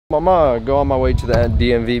I'm gonna go on my way to the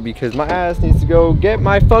DMV because my ass needs to go get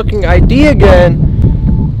my fucking ID again.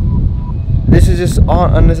 This is just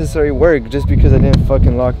unnecessary work just because I didn't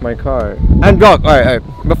fucking lock my car. And dog, alright,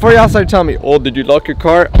 before y'all start telling me, oh, did you lock your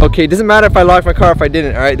car? Okay, it doesn't matter if I locked my car or if I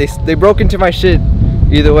didn't, alright? They broke into my shit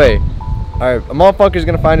either way. Alright, a motherfucker's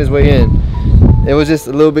gonna find his way in. It was just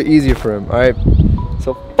a little bit easier for him, alright?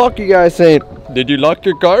 So fuck you guys saying, did you lock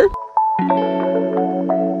your car?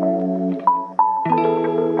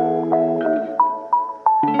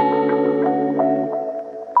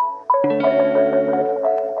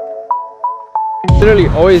 Literally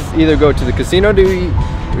always either go to the casino to eat,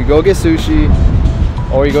 we go get sushi,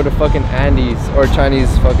 or we go to fucking Andy's or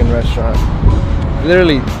Chinese fucking restaurant.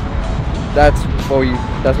 Literally, that's what we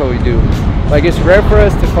do. Like, it's rare for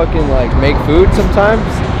us to fucking like make food sometimes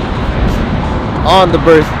on the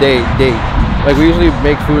birthday date. Like, we usually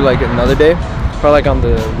make food like another day, probably like on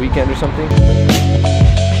the weekend or something.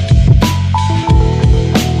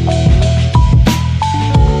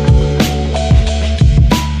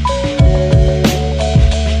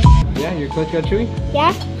 Clutch got chewy?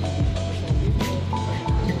 Yeah.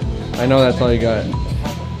 I know that's all you got.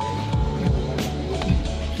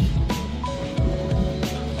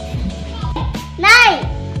 9,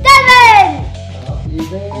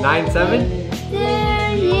 7. 9-7?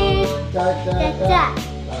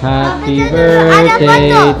 Happy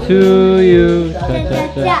birthday to you.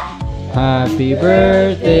 Happy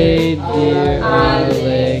birthday, dear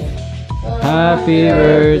Alex. Happy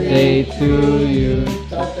birthday to you.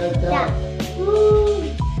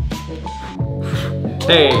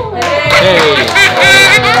 Hey! Hey!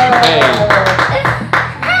 Hey!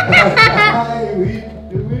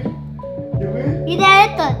 Kita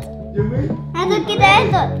etot. Atau kita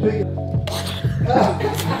etot.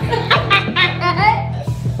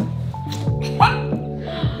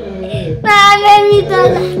 Nah, itu.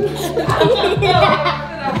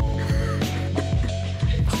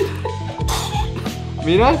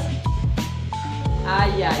 Miras?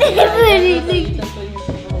 Ay, ay.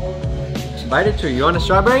 Bite it too. You want a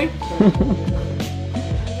strawberry?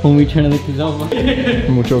 When we trying to lick this over.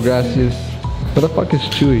 Mucho gracias. What the fuck is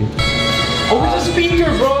Chewy? Oh, it's a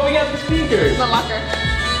speaker, bro. We got the speaker. It's a locker.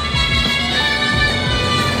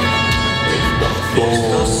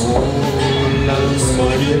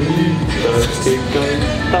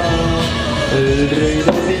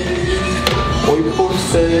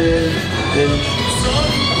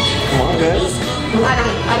 Come on, guys. I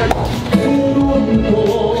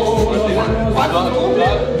don't know.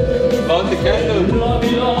 Blow the candle.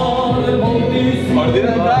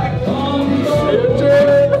 Mordida back.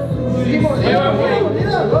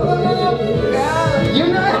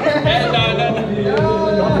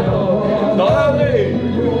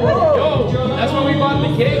 Yo, that's what we bought the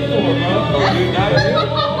cake for, bro.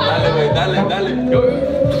 Dale. Yo.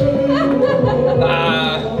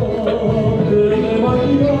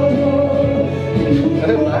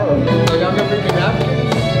 Y'all gonna bring me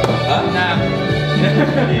napkins? Nah.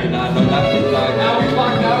 No napkins. Now we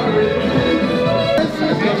fucked out already.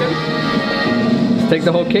 Just take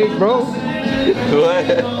the whole cake, bro. What?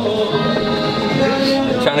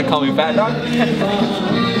 Trying to call me fat dog?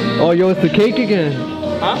 Oh, yo, it's the cake again.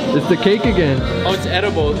 Huh? It's the cake again. Oh, it's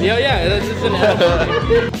edible. Yeah, this is an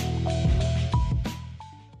edible.